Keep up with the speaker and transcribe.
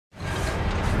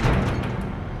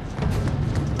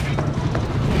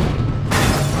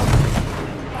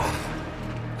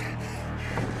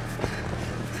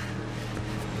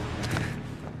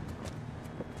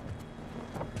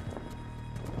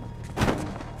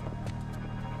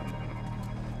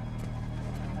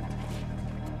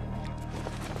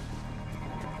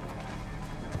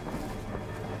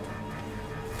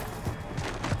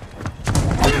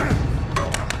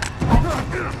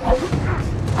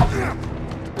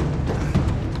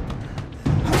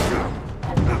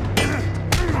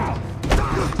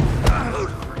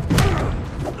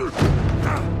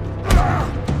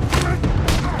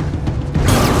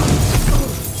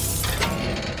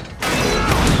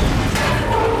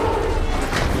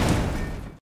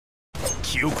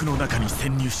記憶の中に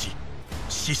潜入し、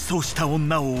失踪した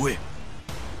女を追え、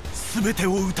全て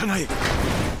を疑え。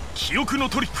記憶の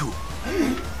トリックを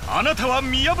あなたは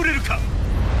見破れるか。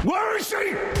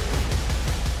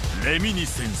レミニ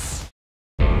センス。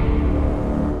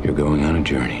 You're going on a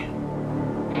journey.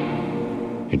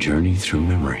 A journey through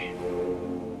memory.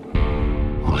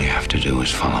 All you have to do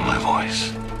is follow my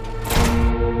voice.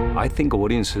 I think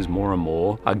audiences more and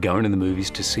more are going to the movies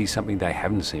to see something they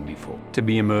haven't seen before, to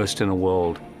be immersed in a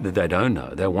world that they don't know.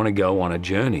 They want to go on a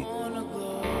journey.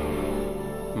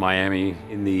 Miami,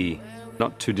 in the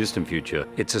not too distant future,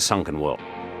 it's a sunken world.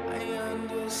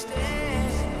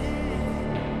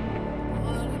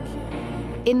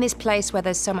 In this place where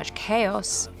there's so much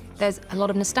chaos, there's a lot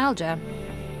of nostalgia.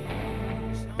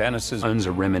 Bannister owns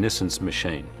a reminiscence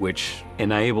machine, which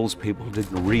enables people to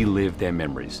relive their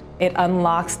memories. It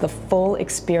unlocks the full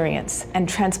experience and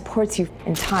transports you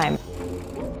in time.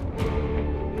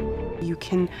 You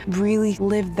can really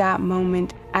live that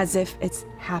moment as if it's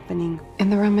happening. In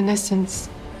the reminiscence,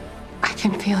 I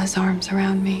can feel his arms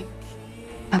around me.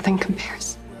 Nothing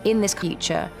compares. In this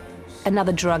future,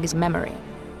 another drug is memory.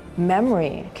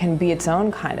 Memory can be its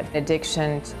own kind of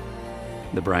addiction.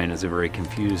 The brain is a very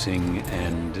confusing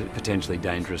and potentially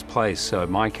dangerous place, so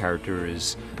my character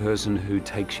is a person who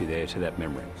takes you there to that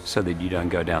memory so that you don't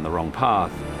go down the wrong path.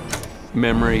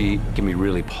 Memory can be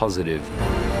really positive.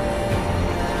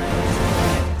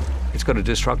 It's got a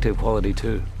destructive quality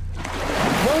too.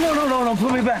 No,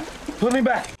 put me back. Put me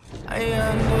back.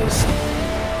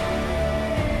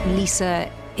 Lisa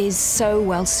is so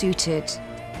well suited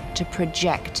to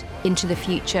project into the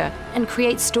future and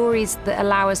create stories that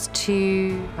allow us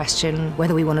to question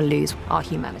whether we want to lose our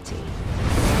humanity.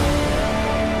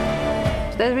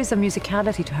 There is a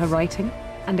musicality to her writing,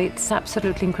 and it's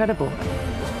absolutely incredible.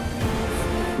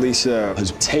 Lisa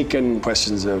has taken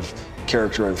questions of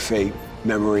character and fate,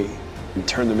 memory, and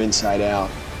turned them inside out,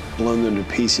 blown them to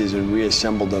pieces, and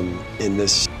reassembled them in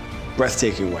this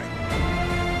breathtaking way.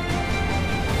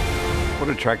 What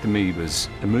attracted me was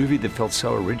a movie that felt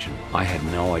so original. I had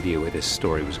no idea where this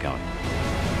story was going.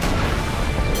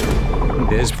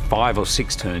 There's 5 or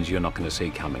 6 turns you're not going to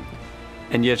see coming.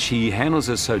 And yet she handles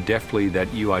it so deftly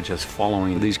that you are just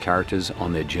following these characters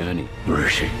on their journey. Where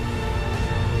is she?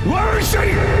 Where is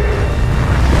she?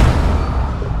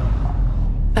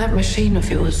 That machine of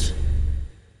yours,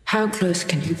 how close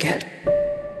can you get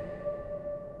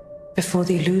before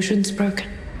the illusion's broken?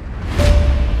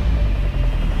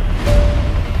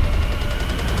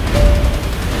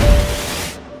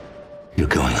 You're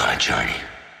going on a journey.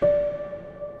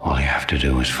 All you have to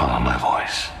do is follow my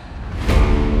voice.